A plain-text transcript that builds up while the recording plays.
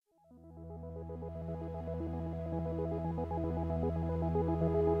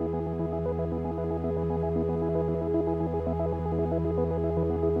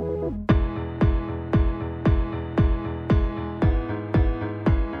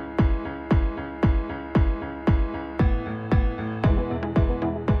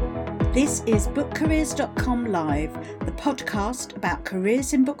This is BookCareers.com Live, the podcast about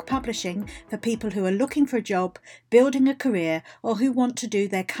careers in book publishing for people who are looking for a job, building a career, or who want to do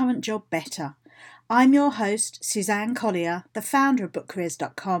their current job better. I'm your host, Suzanne Collier, the founder of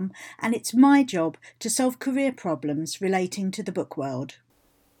BookCareers.com, and it's my job to solve career problems relating to the book world.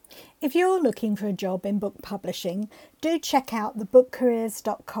 If you're looking for a job in book publishing, do check out the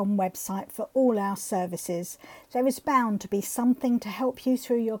BookCareers.com website for all our services. There is bound to be something to help you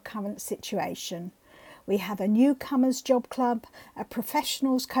through your current situation. We have a newcomers job club, a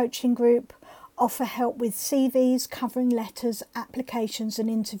professionals coaching group, offer help with CVs, covering letters, applications and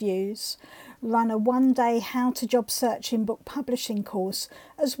interviews, run a one-day how to job search in book publishing course,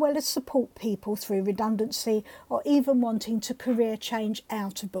 as well as support people through redundancy or even wanting to career change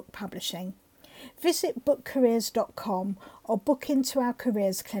out of book publishing. Visit bookcareers.com or book into our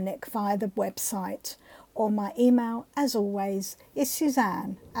careers clinic via the website, or my email, as always, is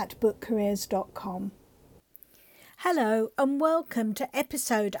suzanne@bookcareers.com. Hello and welcome to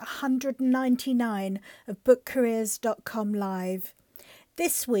episode 199 of BookCareers.com Live.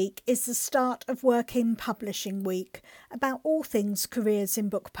 This week is the start of Work in Publishing Week, about all things careers in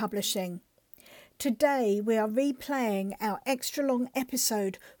book publishing. Today we are replaying our extra long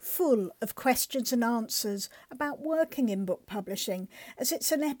episode full of questions and answers about working in book publishing, as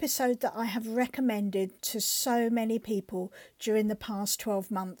it's an episode that I have recommended to so many people during the past 12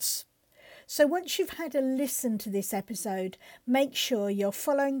 months. So once you've had a listen to this episode, make sure you're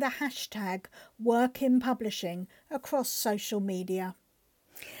following the hashtag #WorkInPublishing across social media.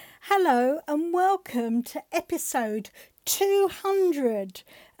 Hello and welcome to episode 200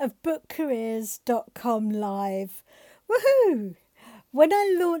 of BookCareers.com Live. Woohoo! When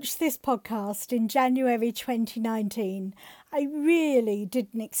I launched this podcast in January 2019, I really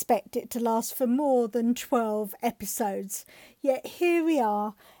didn't expect it to last for more than 12 episodes. Yet here we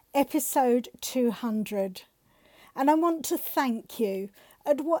are, episode 200. And I want to thank you.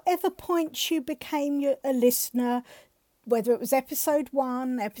 At whatever point you became a listener, whether it was episode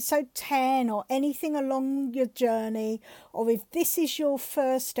 1, episode 10 or anything along your journey, or if this is your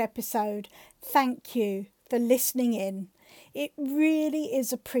first episode, thank you for listening in. It really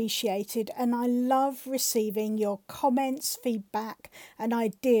is appreciated and I love receiving your comments, feedback and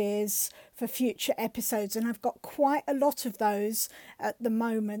ideas for future episodes, and I've got quite a lot of those at the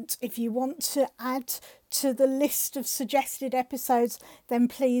moment. If you want to add to the list of suggested episodes, then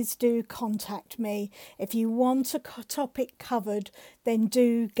please do contact me. If you want a topic covered, then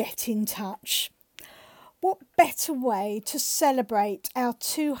do get in touch. What better way to celebrate our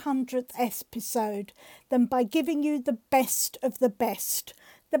 200th episode than by giving you the best of the best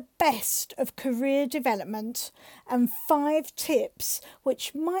of career development and 5 tips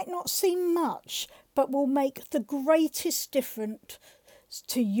which might not seem much but will make the greatest difference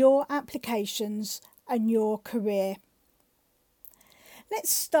to your applications and your career.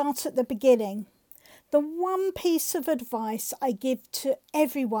 Let's start at the beginning. The one piece of advice I give to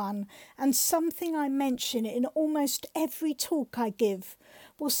everyone, and something I mention in almost every talk I give,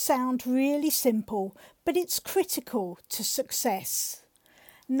 will sound really simple, but it's critical to success.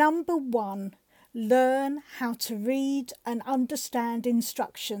 Number 1, learn how to read and understand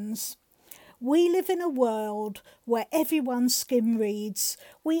instructions. We live in a world where everyone skim reads.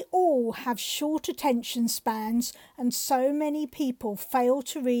 We all have short attention spans, and so many people fail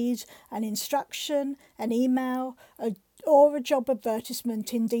to read an instruction, an email, or a job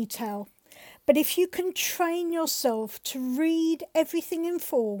advertisement in detail. But if you can train yourself to read everything in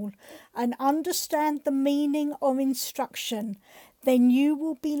full and understand the meaning of instruction, then you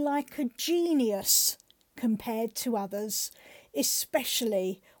will be like a genius compared to others,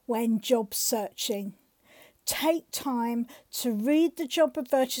 especially when job searching. Take time to read the job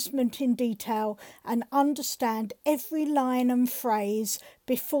advertisement in detail and understand every line and phrase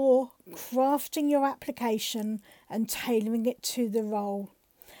before crafting your application and tailoring it to the role.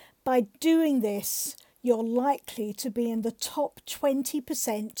 By doing this, you're likely to be in the top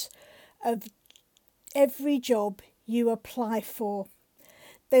 20% of every job you apply for.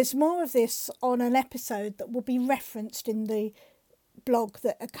 There's more of this on an episode that will be referenced in the blog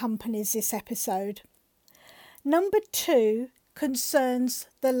that accompanies this episode. Number 2 concerns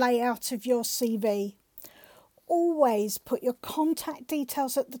the layout of your CV. Always put your contact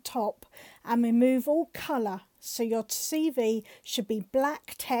details at the top and remove all colour, so your CV should be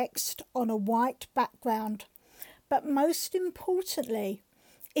black text on a white background. But most importantly,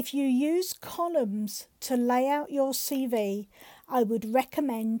 if you use columns to lay out your CV, I would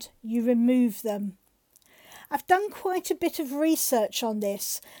recommend you remove them. I've done quite a bit of research on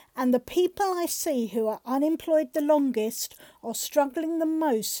this, and the people I see who are unemployed the longest or struggling the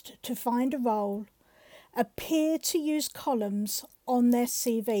most to find a role appear to use columns on their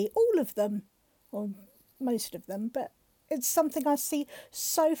CV. All of them, or most of them, but it's something I see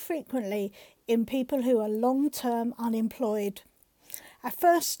so frequently in people who are long-term unemployed. I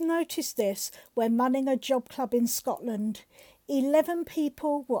first noticed this when running a job club in Scotland. 11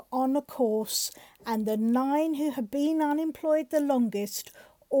 people were on a course, and the 9 who had been unemployed the longest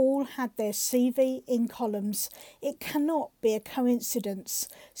all had their CV in columns. It cannot be a coincidence.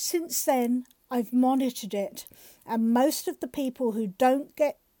 Since then, I've monitored it, and most of the people who don't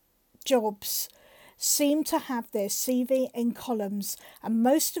get jobs seem to have their CV in columns, and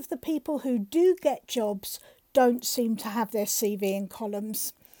most of the people who do get jobs don't seem to have their CV in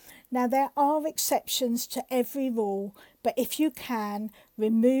columns. Now, there are exceptions to every rule, but if you can,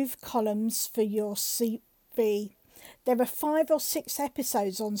 remove columns for your CV. There are 5 or 6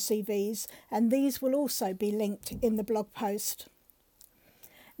 episodes on CVs, and these will also be linked in the blog post.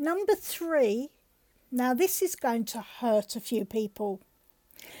 Number 3, now this is going to hurt a few people,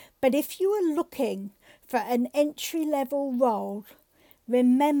 but if you are looking for an entry-level role,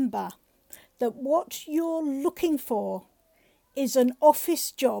 remember that what you're looking for is an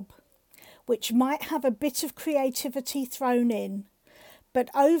office job, which might have a bit of creativity thrown in. But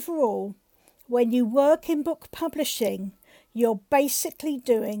overall, when you work in book publishing, you're basically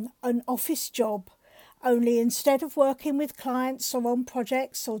doing an office job, only instead of working with clients or on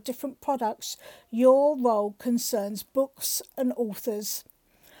projects or different products, your role concerns books and authors.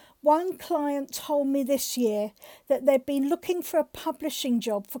 One client told me this year that they'd been looking for a publishing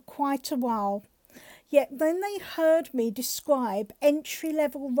job for quite a while. Yet when they heard me describe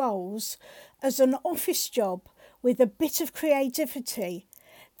entry-level roles as an office job with a bit of creativity,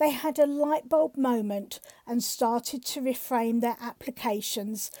 they had a light bulb moment and started to reframe their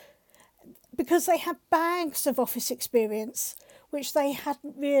applications because they had bags of office experience which they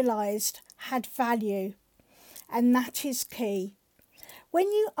hadn't realised had value. And that is key. When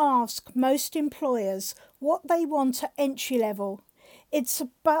you ask most employers what they want at entry level, it's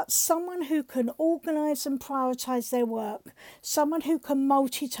about someone who can organise and prioritise their work, someone who can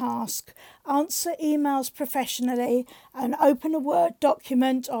multitask, answer emails professionally, and open a Word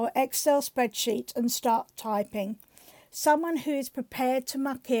document or Excel spreadsheet and start typing. Someone who is prepared to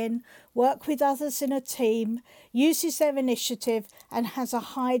muck in, work with others in a team, uses their initiative, and has a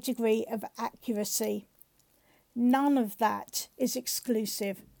high degree of accuracy. None of that is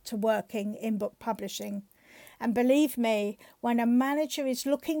exclusive to working in book publishing. And believe me, when a manager is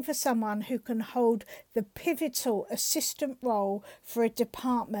looking for someone who can hold the pivotal assistant role for a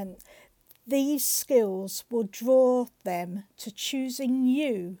department, these skills will draw them to choosing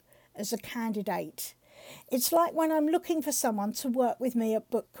you as a candidate. It's like when I'm looking for someone to work with me at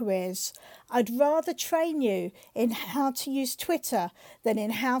Book Careers. I'd rather train you in how to use Twitter than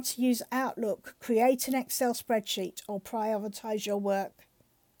in how to use Outlook, create an Excel spreadsheet, or prioritise your work.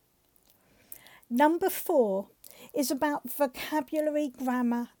 Number 4 is about vocabulary,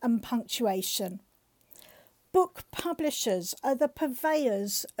 grammar, and punctuation. Book publishers are the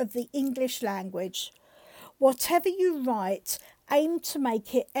purveyors of the English language. Whatever you write, aim to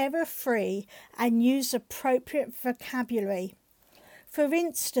make it error-free and use appropriate vocabulary. For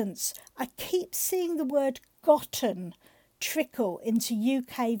instance, I keep seeing the word gotten trickle into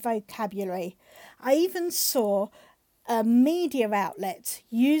UK vocabulary. I even saw a media outlet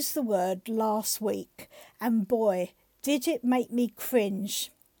use the word last week, and boy, did it make me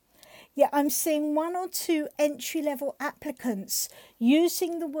cringe. Yet I'm seeing 1 or 2 entry-level applicants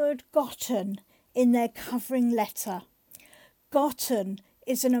using the word gotten in their covering letter. Gotten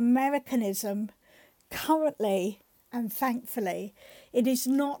is an Americanism. Currently, and thankfully, it is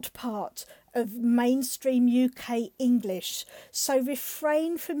not part of mainstream UK English, so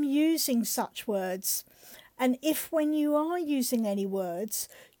refrain from using such words. And if when you are using any words,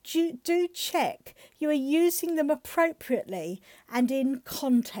 do check you are using them appropriately and in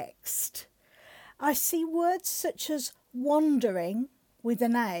context. I see words such as wandering with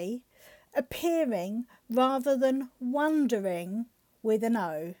an A appearing rather than wondering with an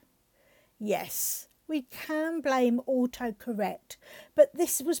O. Yes, we can blame autocorrect, but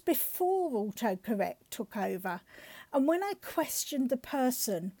this was before autocorrect took over. And when I questioned the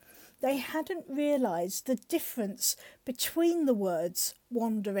person, they hadn't realised the difference between the words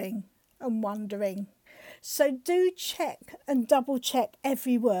wandering and wondering. So do check and double check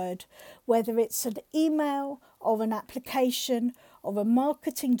every word, whether it's an email or an application or a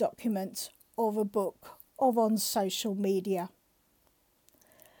marketing document or a book or on social media.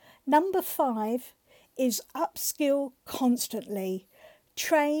 Number 5 is upskill constantly.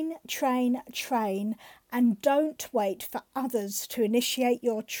 Train, train, train, and don't wait for others to initiate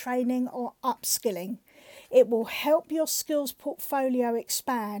your training or upskilling. It will help your skills portfolio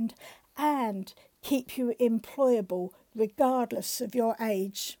expand and keep you employable regardless of your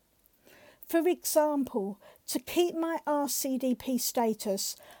age. For example, to keep my RCDP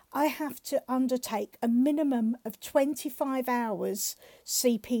status, I have to undertake a minimum of 25 hours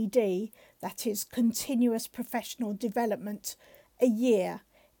CPD, that is continuous professional development, a year,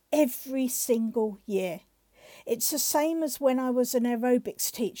 every single year. It's the same as when I was an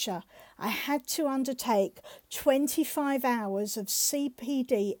aerobics teacher. I had to undertake 25 hours of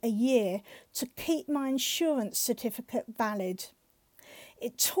CPD a year to keep my insurance certificate valid.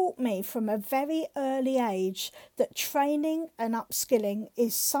 It taught me from a very early age that training and upskilling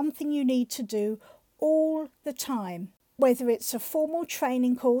is something you need to do all the time. Whether it's a formal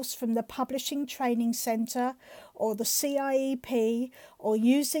training course from the Publishing Training Centre or the CIEP, or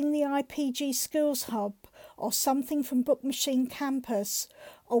using the IPG Skills Hub or something from Book Machine Campus,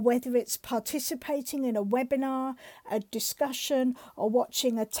 or whether it's participating in a webinar, a discussion, or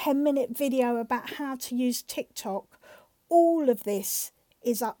watching a 10-minute video about how to use TikTok, all of this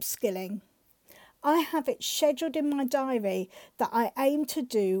is upskilling. I have it scheduled in my diary that I aim to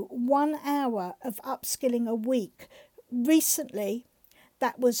do 1 hour of upskilling a week. Recently,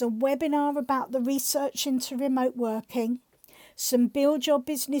 that was a webinar about the research into remote working, some Build Your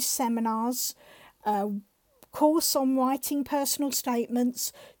Business seminars, a course on writing personal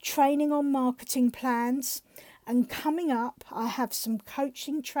statements, training on marketing plans, and coming up I have some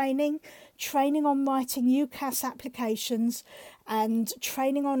coaching training on writing UCAS applications, and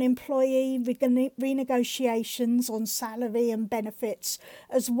training on employee renegotiations on salary and benefits,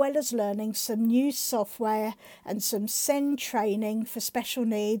 as well as learning some new software and some SEND training for special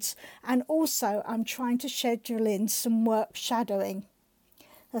needs. And also I'm trying to schedule in some work shadowing.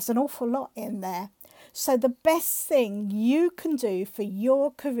 There's an awful lot in there. So the best thing you can do for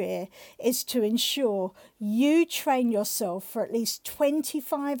your career is to ensure you train yourself for at least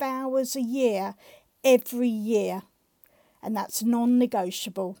 25 hours a year every year. And that's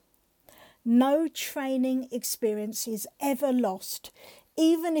non-negotiable. No training experience is ever lost.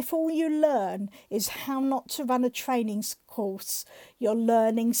 Even if all you learn is how not to run a training course, you're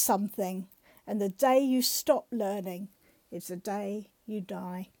learning something. And the day you stop learning is the day you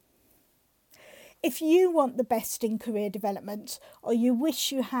die. If you want the best in career development, or you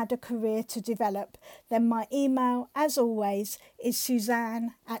wish you had a career to develop, then my email, as always, is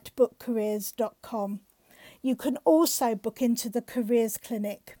suzanne@bookcareers.com. You can also book into the Careers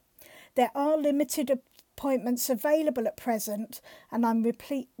Clinic. There are limited appointments available at present, and I'm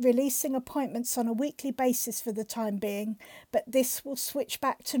releasing appointments on a weekly basis for the time being, but this will switch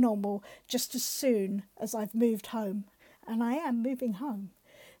back to normal just as soon as I've moved home. And I am moving home.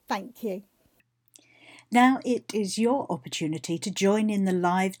 Thank you. Now it is your opportunity to join in the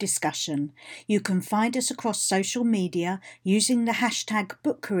live discussion. You can find us across social media using the hashtag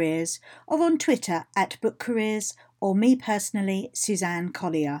BookCareers, or on Twitter @BookCareers, or me personally, Suzanne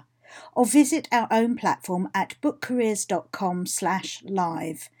Collier. Or visit our own platform at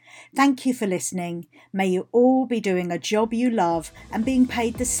bookcareers.com/live. Thank you for listening. May you all be doing a job you love and being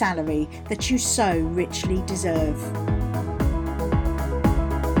paid the salary that you so richly deserve.